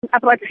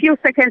About a few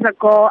seconds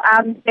ago,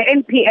 the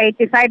NPA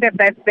decided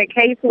that the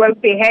case will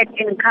be heard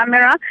in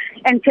camera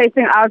and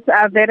chasing out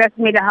various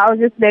media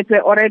houses that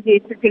were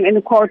already sitting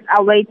in court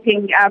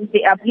awaiting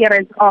the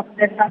appearance of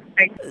the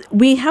suspect.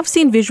 We have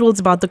seen visuals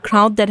about the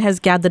crowd that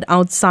has gathered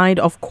outside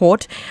of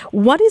court.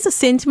 What is the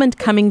sentiment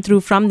coming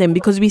through from them?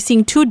 Because we're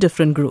seeing two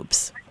different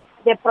groups.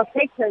 The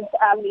protectors,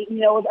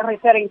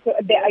 referring to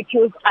the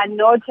accused, are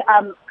not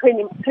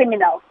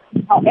criminals.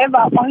 However,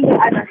 on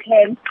the other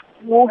hand,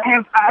 we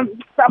have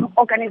some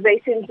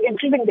organizations,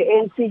 including the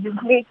ANC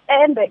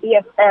and the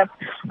EFF,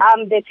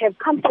 that have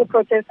come to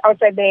protest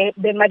outside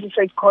the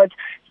Magistrates Court,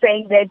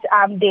 saying that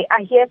they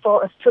are here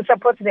to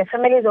support the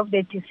families of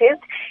the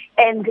deceased,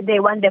 and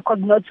they want the court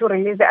not to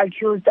release the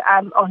accused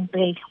on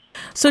bail.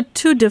 So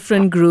two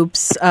different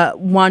groups,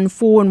 one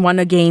for and one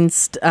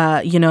against,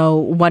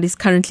 what is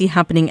currently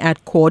happening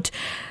at court.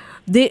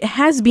 There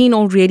has been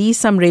already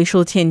some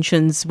racial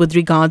tensions with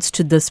regards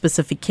to this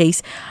specific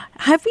case.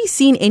 Have we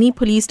seen any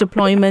police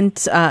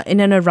deployment in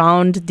and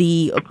around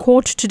the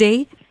court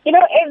today? As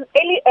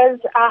early as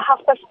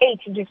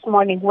 8:30 this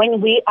morning, when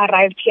we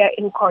arrived here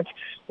in court,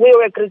 we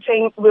were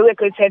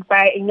greeted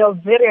by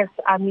various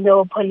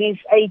police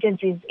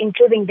agencies,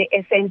 including the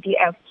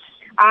SNDF.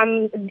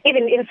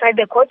 Even inside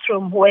the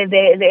courtroom where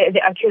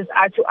the accused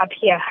are to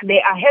appear,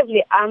 they are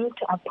heavily armed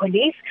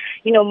police,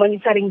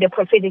 monitoring the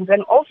proceedings.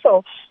 And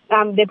also,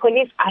 the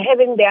police are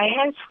having their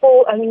hands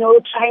full,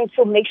 trying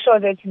to make sure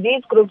that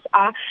these groups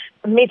are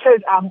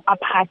meters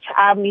apart,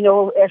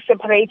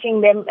 separating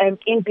them.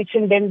 In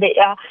between them, they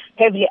are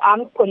heavily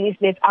armed police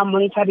that are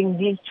monitoring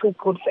these two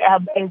groups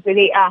as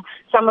they are.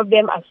 Some of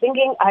them are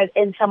singing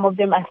and some of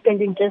them are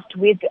standing just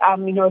with,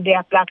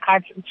 their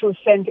placards to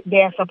send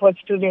their support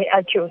to the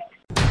accused.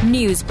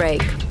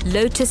 Newsbreak,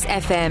 Lotus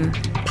FM,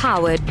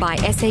 powered by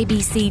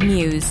SABC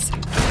News.